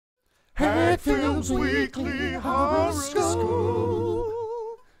Hagfilms Weekly Horoscope.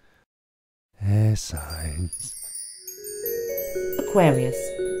 Air signs. Aquarius.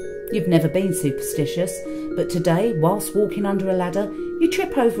 You've never been superstitious, but today, whilst walking under a ladder, you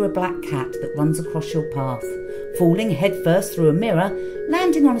trip over a black cat that runs across your path, falling headfirst through a mirror,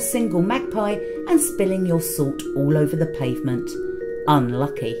 landing on a single magpie and spilling your salt all over the pavement.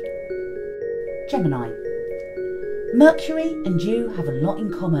 Unlucky. Gemini. Mercury and you have a lot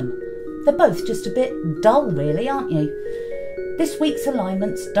in common. They're both just a bit dull really, aren't you? This week's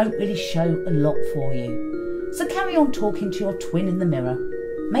alignments don't really show a lot for you. So carry on talking to your twin in the mirror.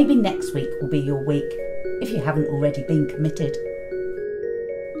 Maybe next week will be your week, if you haven't already been committed.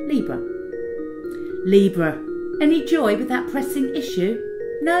 Libra. Libra, any joy with that pressing issue?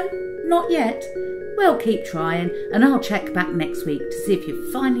 No, not yet. Well, keep trying and I'll check back next week to see if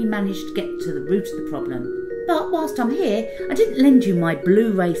you've finally managed to get to the root of the problem. But whilst I'm here, I didn't lend you my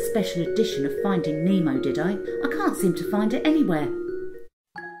Blu-ray special edition of Finding Nemo, did I? I can't seem to find it anywhere.